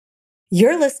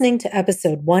You're listening to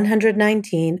episode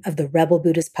 119 of the Rebel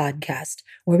Buddhist Podcast,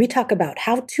 where we talk about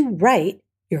how to write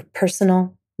your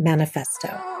personal manifesto.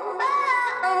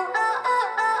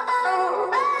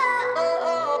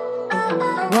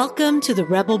 Welcome to the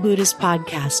Rebel Buddhist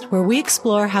Podcast, where we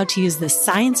explore how to use the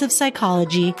science of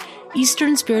psychology,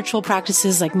 Eastern spiritual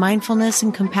practices like mindfulness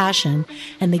and compassion,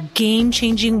 and the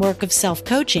game-changing work of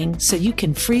self-coaching so you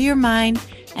can free your mind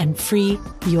and free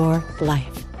your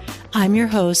life. I'm your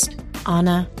host,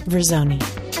 Anna Verzoni.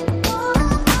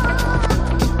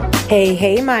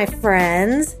 Hey, my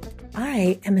friends.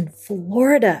 I am in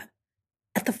Florida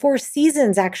at the Four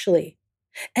Seasons, actually.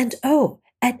 And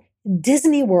at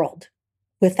Disney World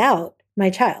without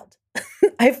my child.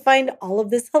 I find all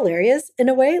of this hilarious in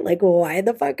a way. Like, why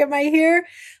the fuck am I here?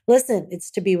 Listen,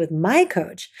 it's to be with my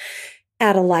coach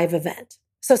at a live event.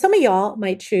 So some of y'all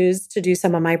might choose to do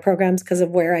some of my programs because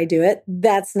of where I do it.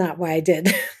 That's not why I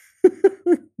did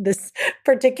this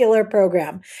particular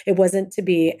program. It wasn't to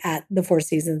be at the Four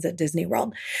Seasons at Disney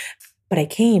World, but I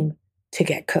came to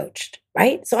get coached,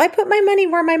 right? So I put my money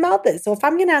where my mouth is. So if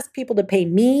I'm going to ask people to pay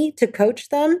me to coach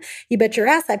them, you bet your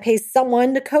ass I pay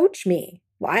someone to coach me.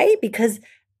 Why? Because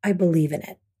I believe in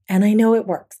it and I know it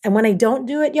works. And when I don't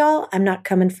do it, y'all, I'm not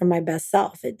coming from my best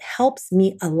self. It helps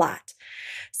me a lot.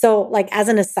 So like as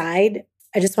an aside,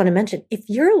 I just want to mention, if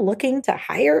you're looking to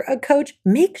hire a coach,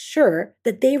 make sure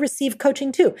that they receive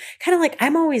coaching too. Kind of like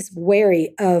I'm always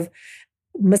wary of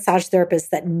massage therapists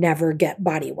that never get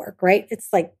body work, right? It's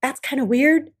like, that's kind of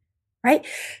weird, right?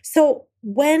 So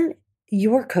when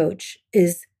your coach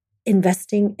is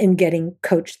investing in getting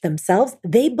coached themselves,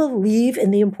 they believe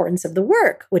in the importance of the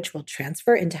work, which will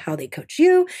transfer into how they coach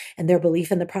you and their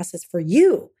belief in the process for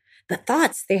you, the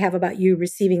thoughts they have about you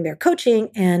receiving their coaching.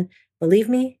 And believe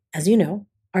me, as you know,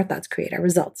 our thoughts create our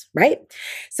results, right?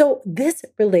 So this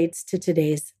relates to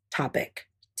today's topic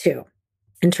too,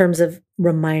 in terms of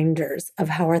reminders of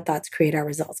how our thoughts create our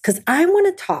results. Because I want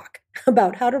to talk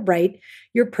about how to write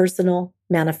your personal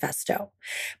manifesto.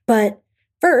 But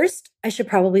first, I should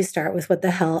probably start with what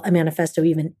the hell a manifesto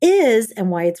even is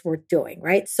and why it's worth doing,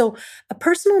 right? So a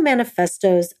personal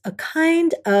manifesto is a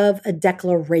kind of a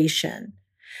declaration.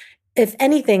 If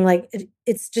anything, like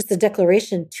it's just a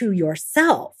declaration to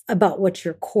yourself about what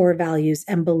your core values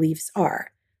and beliefs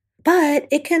are. But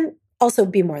it can also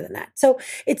be more than that. So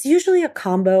it's usually a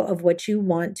combo of what you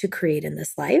want to create in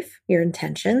this life, your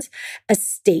intentions, a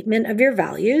statement of your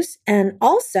values, and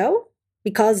also,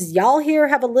 because y'all here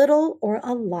have a little or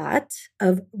a lot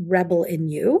of rebel in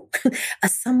you, a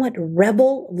somewhat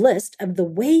rebel list of the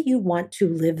way you want to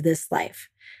live this life,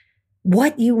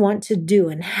 what you want to do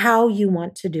and how you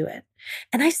want to do it.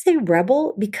 And I say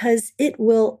rebel because it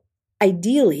will,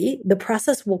 ideally, the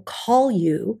process will call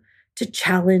you to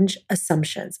challenge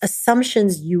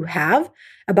assumptions you have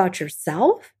about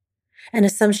yourself and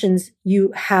assumptions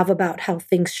you have about how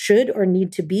things should or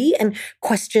need to be, and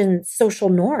question social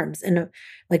norms and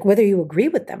like whether you agree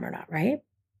with them or not, right?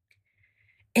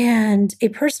 And a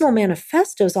personal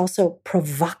manifesto is also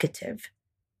provocative.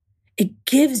 It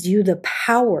gives you the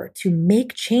power to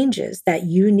make changes that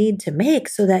you need to make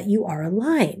so that you are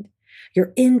aligned.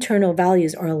 Your internal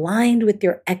values are aligned with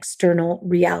your external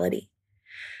reality.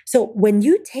 So when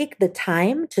you take the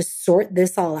time to sort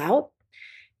this all out,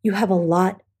 you have a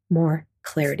lot more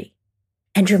clarity.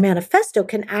 And your manifesto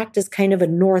can act as kind of a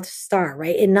North Star,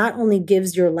 right? It not only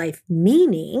gives your life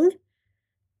meaning,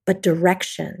 but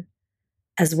direction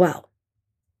as well.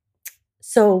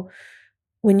 So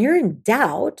when you're in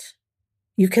doubt,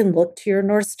 you can look to your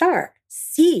North Star.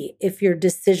 See if your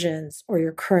decisions or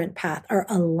your current path are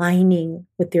aligning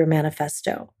with your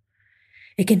manifesto.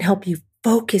 It can help you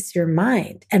focus your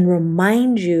mind and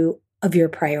remind you of your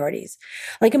priorities.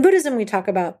 Like in Buddhism, we talk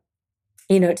about,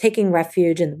 taking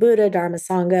refuge in the Buddha, Dharma,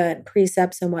 Sangha, and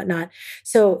precepts and whatnot.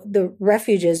 So the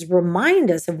refuges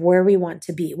remind us of where we want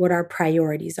to be, what our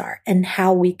priorities are, and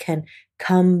how we can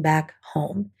come back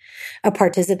home. A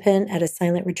participant at a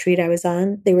silent retreat I was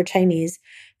on, they were Chinese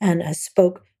and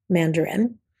spoke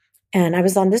Mandarin. And I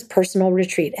was on this personal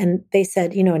retreat, and they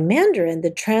said, in Mandarin,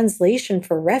 the translation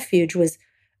for refuge was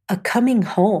a coming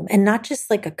home, and not just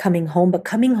like a coming home, but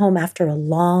coming home after a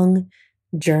long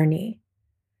journey.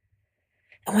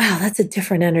 Wow, that's a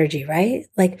different energy, right?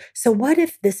 Like, so what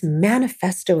if this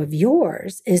manifesto of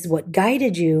yours is what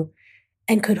guided you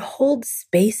and could hold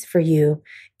space for you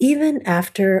even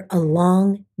after a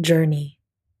long journey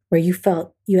where you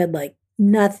felt you had like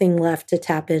nothing left to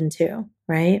tap into,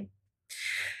 right?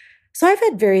 So I've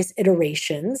had various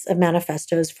iterations of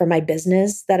manifestos for my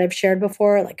business that I've shared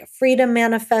before, like a freedom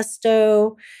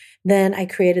manifesto Then I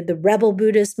created the Rebel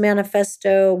Buddhist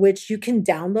Manifesto, which you can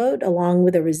download along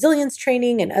with a resilience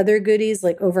training and other goodies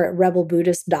like over at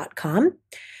rebelbuddhist.com.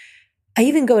 I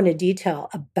even go into detail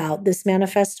about this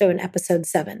manifesto in episode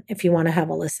 7 if you want to have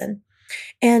a listen.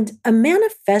 And a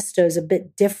manifesto is a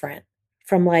bit different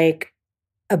from like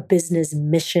a business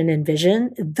mission and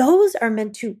vision. Those are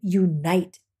meant to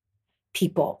unite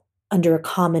people under a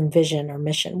common vision or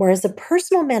mission, whereas a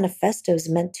personal manifesto is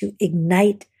meant to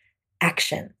ignite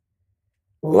action,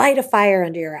 light a fire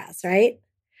under your ass, right?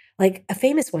 Like a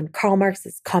famous one, Karl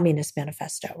Marx's Communist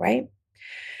Manifesto, right?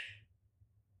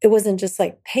 It wasn't just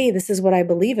like, hey, this is what I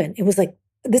believe in. It was like,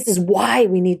 this is why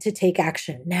we need to take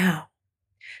action now.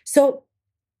 So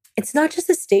it's not just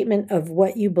a statement of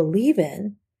what you believe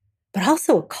in, but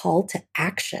also a call to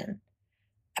action.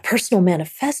 A personal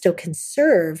manifesto can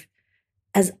serve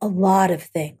as a lot of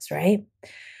things, right?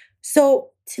 So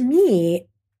to me,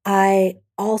 I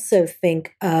also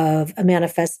think of a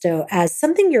manifesto as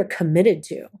something you're committed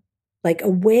to, like a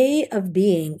way of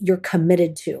being you're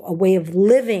committed to, a way of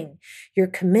living you're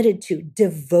committed to,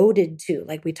 devoted to,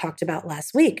 like we talked about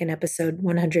last week in episode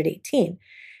 118,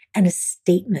 and a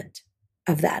statement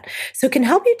of that. So it can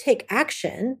help you take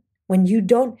action when you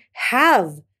don't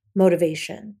have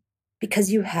motivation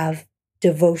because you have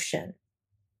devotion.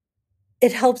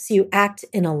 It helps you act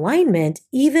in alignment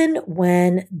even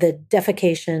when the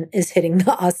defecation is hitting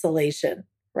the oscillation,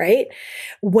 right?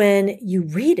 When you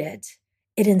read it,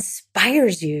 it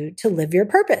inspires you to live your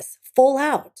purpose full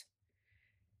out.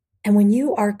 And when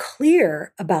you are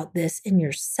clear about this in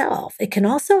yourself, it can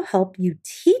also help you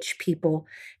teach people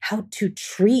how to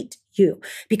treat you.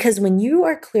 Because when you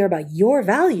are clear about your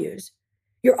values,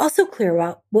 you're also clear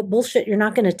about what bullshit you're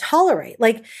not going to tolerate.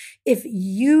 Like if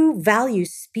you value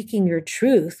speaking your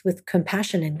truth with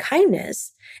compassion and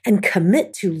kindness and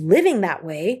commit to living that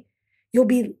way, you'll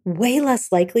be way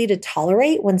less likely to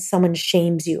tolerate when someone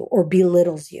shames you or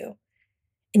belittles you.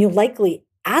 And you'll likely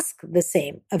ask the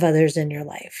same of others in your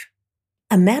life.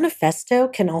 A manifesto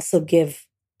can also give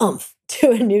oomph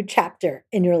to a new chapter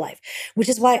in your life, which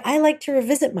is why I like to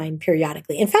revisit mine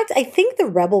periodically. In fact, I think the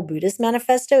Rebel Buddhist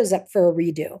Manifesto is up for a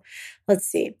redo. Let's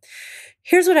see.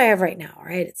 Here's what I have right now, all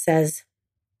right? It says,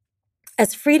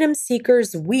 as freedom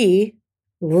seekers, we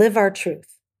live our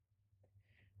truth.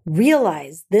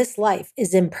 Realize this life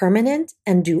is impermanent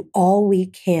and do all we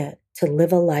can to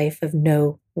live a life of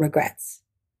no regrets.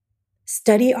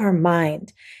 Study our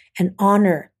mind and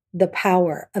honor the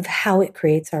power of how it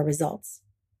creates our results.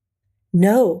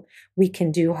 Know we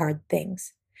can do hard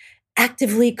things.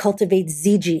 Actively cultivate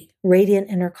ZG, radiant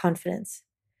inner confidence.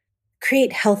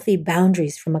 Create healthy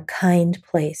boundaries from a kind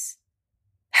place.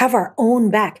 Have our own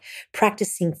back,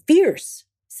 practicing fierce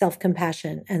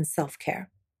self-compassion and self-care.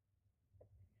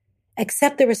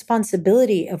 Accept the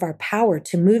responsibility of our power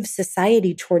to move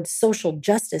society towards social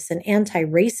justice and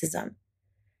anti-racism.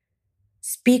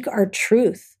 Speak our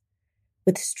truth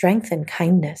with strength and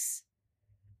kindness.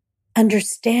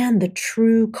 Understand the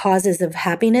true causes of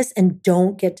happiness and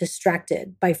don't get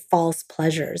distracted by false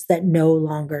pleasures that no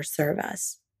longer serve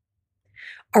us.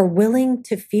 Are willing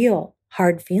to feel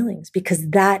hard feelings because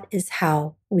that is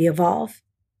how we evolve.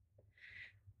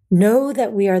 Know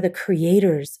that we are the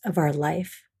creators of our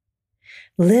life.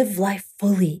 Live life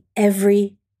fully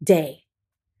every day.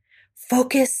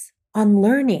 Focus on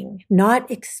learning,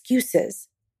 not excuses.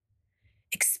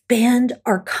 Expand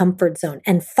our comfort zone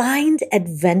and find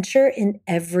adventure in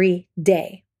every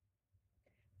day.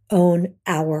 Own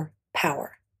our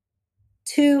power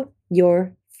to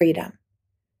your freedom.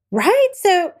 Right?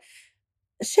 So,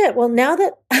 well, now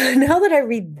that I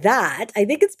read that, I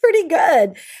think it's pretty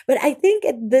good. But I think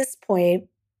at this point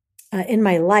in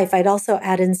my life, I'd also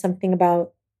add in something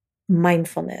about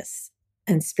mindfulness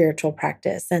and spiritual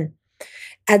practice, and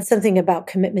add something about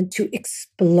commitment to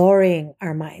exploring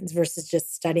our minds versus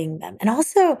just studying them. And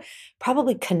also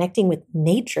probably connecting with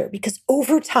nature, because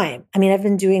over time, I've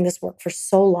been doing this work for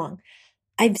so long,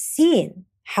 I've seen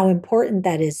how important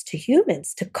that is to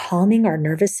humans, to calming our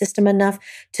nervous system enough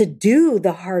to do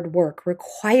the hard work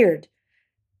required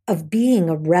of being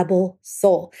a rebel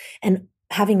soul and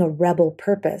having a rebel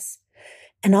purpose.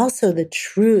 And also the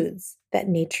truths that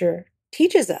nature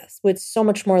teaches us with so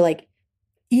much more like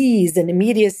ease and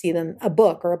immediacy than a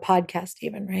book or a podcast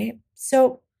even, right?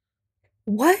 So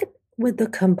what would the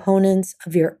components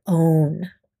of your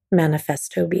own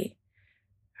manifesto be,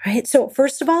 right? So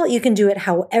first of all, you can do it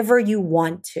however you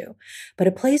want to, but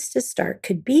a place to start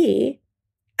could be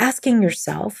asking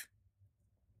yourself,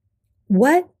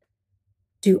 what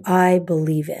do I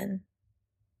believe in?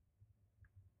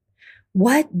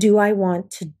 What do I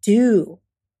want to do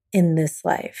in this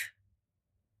life?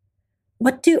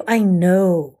 What do I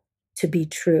know to be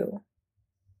true?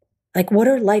 Like, what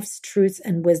are life's truths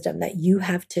and wisdom that you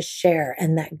have to share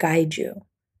and that guide you?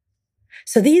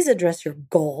 So these address your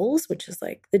goals, which is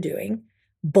like the doing,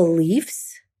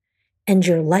 beliefs, and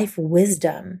your life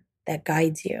wisdom that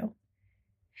guides you.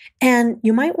 And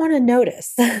you might want to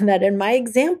notice that in my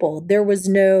example, there was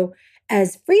no,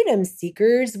 as freedom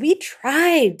seekers, we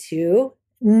tried to.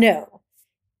 No.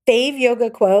 Fave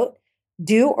yoga quote,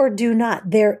 do or do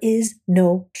not. There is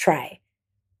no try.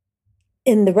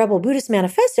 In the Rebel Buddhist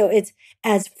Manifesto, it's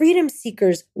as freedom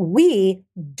seekers, we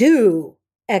do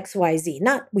XYZ,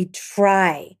 not we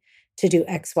try to do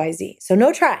XYZ. So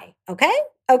no try, okay?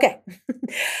 Okay.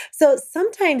 So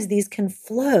sometimes these can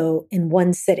flow in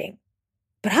one sitting,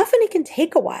 but often it can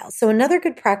take a while. So another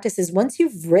good practice is once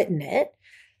you've written it,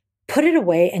 put it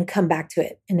away and come back to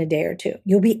it in a day or two.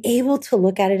 You'll be able to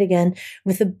look at it again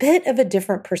with a bit of a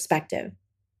different perspective.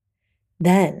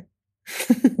 Then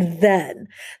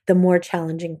the more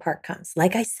challenging part comes.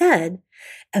 Like I said,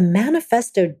 a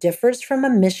manifesto differs from a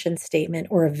mission statement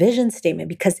or a vision statement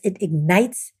because it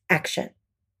ignites action.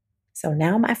 So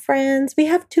now, my friends, we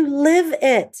have to live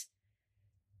it.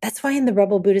 That's why in the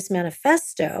Rebel Buddhist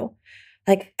Manifesto,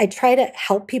 like I try to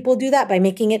help people do that by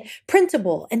making it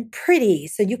printable and pretty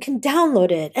so you can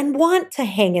download it and want to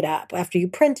hang it up after you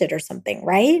print it or something,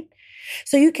 right?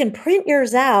 So you can print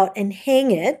yours out and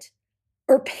hang it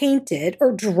or paint it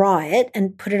or draw it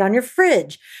and put it on your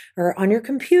fridge or on your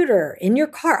computer, in your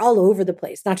car, all over the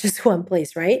place, not just one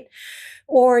place, right?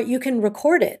 Or you can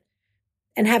record it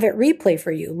and have it replay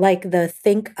for you, like the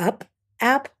Think Up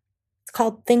app. It's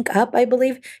called Think Up, I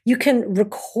believe. You can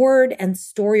record and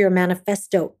store your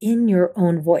manifesto in your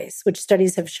own voice, which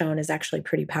studies have shown is actually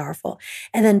pretty powerful.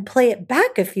 And then play it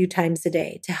back a few times a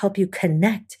day to help you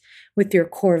connect with your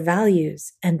core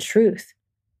values and truth.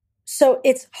 So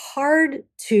it's hard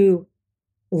to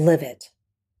live it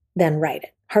than write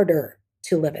it. Harder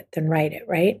to live it than write it,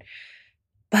 right?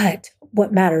 But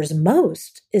what matters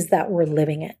most is that we're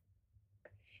living it.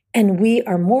 And we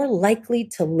are more likely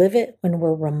to live it when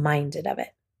we're reminded of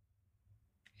it.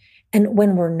 And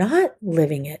when we're not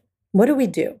living it, what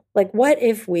do? Like, what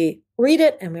if we read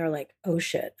it and we're like, oh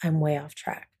shit, I'm way off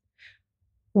track?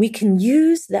 We can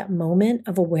use that moment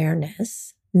of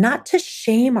awareness not to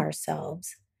shame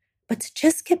ourselves, but to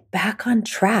just get back on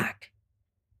track.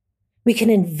 We can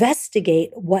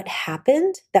investigate what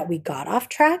happened that we got off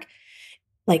track.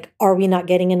 Like, are we not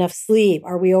getting enough sleep?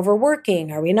 Are we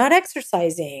overworking? Are we not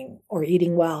exercising or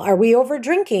eating well? Are we over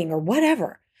drinking or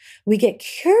whatever? We get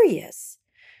curious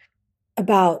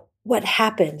about what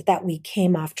happened that we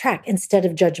came off track instead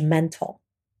of judgmental.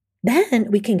 Then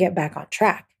we can get back on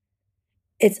track.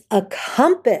 It's a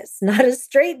compass, not a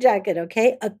straitjacket,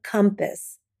 okay? A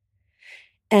compass.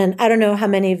 And I don't know how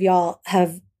many of y'all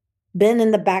have been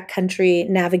in the backcountry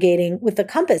navigating with a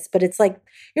compass, but it's like,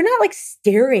 you're not like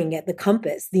staring at the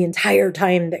compass the entire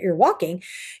time that you're walking.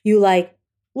 You like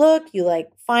look, you like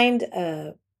find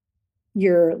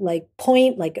your like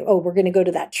point, like, oh, we're going to go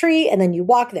to that tree. And then you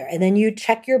walk there and then you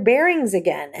check your bearings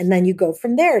again. And then you go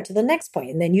from there to the next point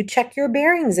and then you check your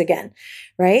bearings again,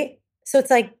 right? So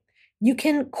it's like, you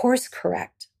can course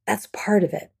correct. That's part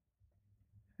of it,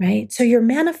 right? So your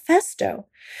manifesto,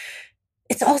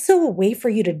 it's also a way for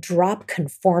you to drop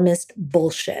conformist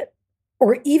bullshit,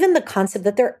 or even the concept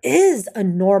that there is a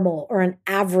normal or an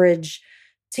average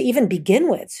to even begin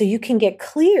with. So you can get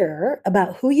clear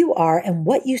about who you are and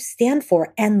what you stand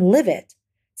for and live it.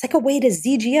 It's like a way to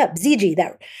ZG up, ZG,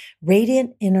 that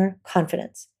radiant inner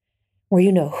confidence, where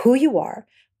you know who you are,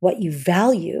 what you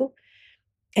value,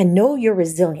 and know your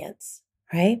resilience,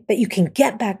 right? That you can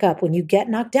get back up when you get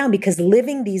knocked down, because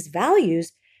living these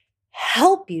values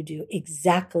help you do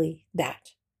exactly that.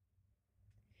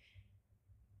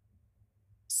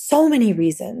 So many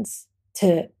reasons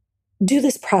to do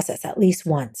this process at least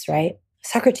once, right?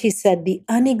 Socrates said the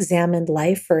unexamined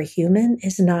life for a human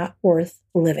is not worth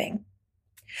living.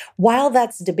 While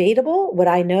that's debatable, what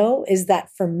I know is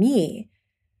that for me,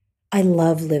 I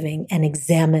love living an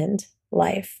examined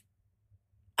life.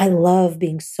 I love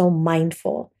being so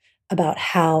mindful about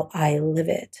how I live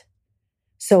it.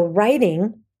 So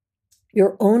writing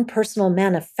your own personal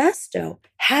manifesto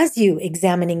has you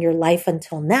examining your life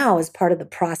until now as part of the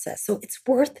process. So it's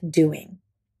worth doing.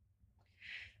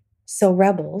 So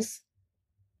rebels,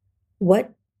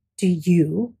 what do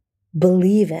you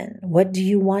believe in? What do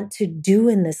you want to do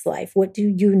in this life? What do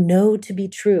you know to be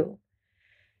true?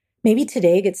 Maybe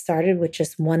today get started with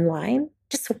just one line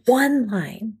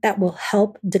that will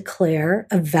help declare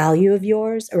a value of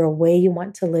yours or a way you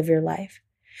want to live your life.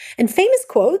 And famous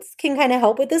quotes can kind of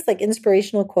help with this, like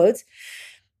inspirational quotes.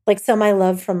 Like some I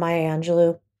love from Maya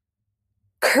Angelou.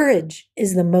 Courage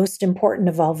is the most important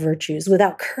of all virtues.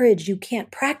 Without courage, you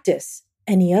can't practice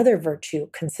any other virtue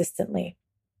consistently.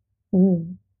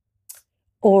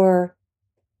 Or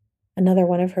another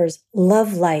one of hers,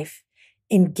 love life,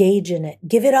 engage in it,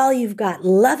 give it all you've got,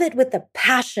 love it with a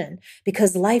passion,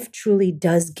 because life truly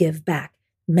does give back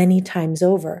many times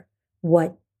over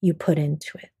what you put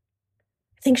into it.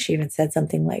 I think she even said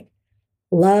something like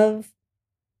life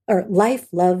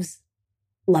loves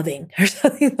loving or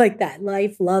something like that.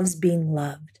 Life loves being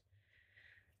loved.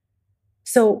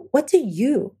 So what do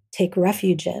you take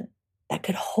refuge in that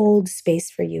could hold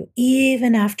space for you,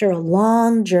 even after a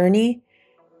long journey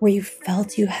where you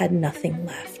felt you had nothing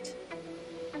left?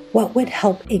 What would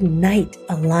help ignite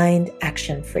aligned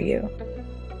action for you?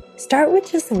 Start with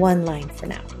just one line for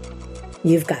now.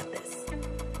 You've got this.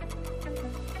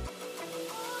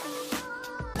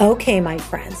 Okay, my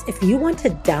friends, if you want to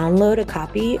download a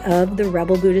copy of the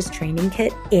Rebel Buddhist Training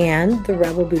Kit and the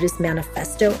Rebel Buddhist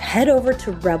Manifesto, head over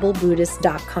to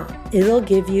rebelbuddhist.com. It'll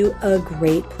give you a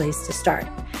great place to start.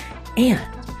 And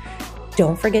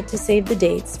don't forget to save the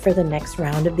dates for the next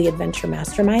round of the Adventure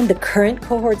Mastermind. The current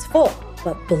cohort's full,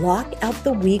 but block out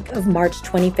the week of March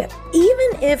 25th.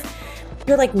 Even if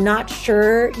you're not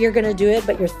sure you're going to do it,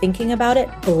 but you're thinking about it,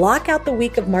 block out the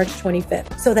week of March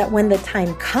 25th so that when the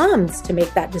time comes to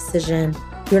make that decision,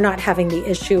 you're not having the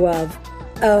issue of,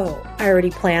 oh, I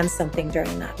already planned something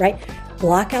during that, right?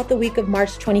 Block out the week of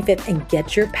March 25th and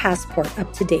get your passport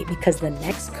up to date, because the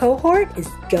next cohort is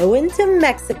going to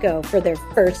Mexico for their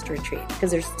first retreat,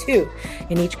 because there's 2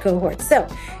 in each cohort. So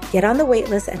get on the wait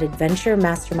list at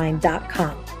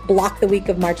adventuremastermind.com. Block the week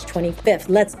of March 25th.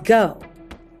 Let's go.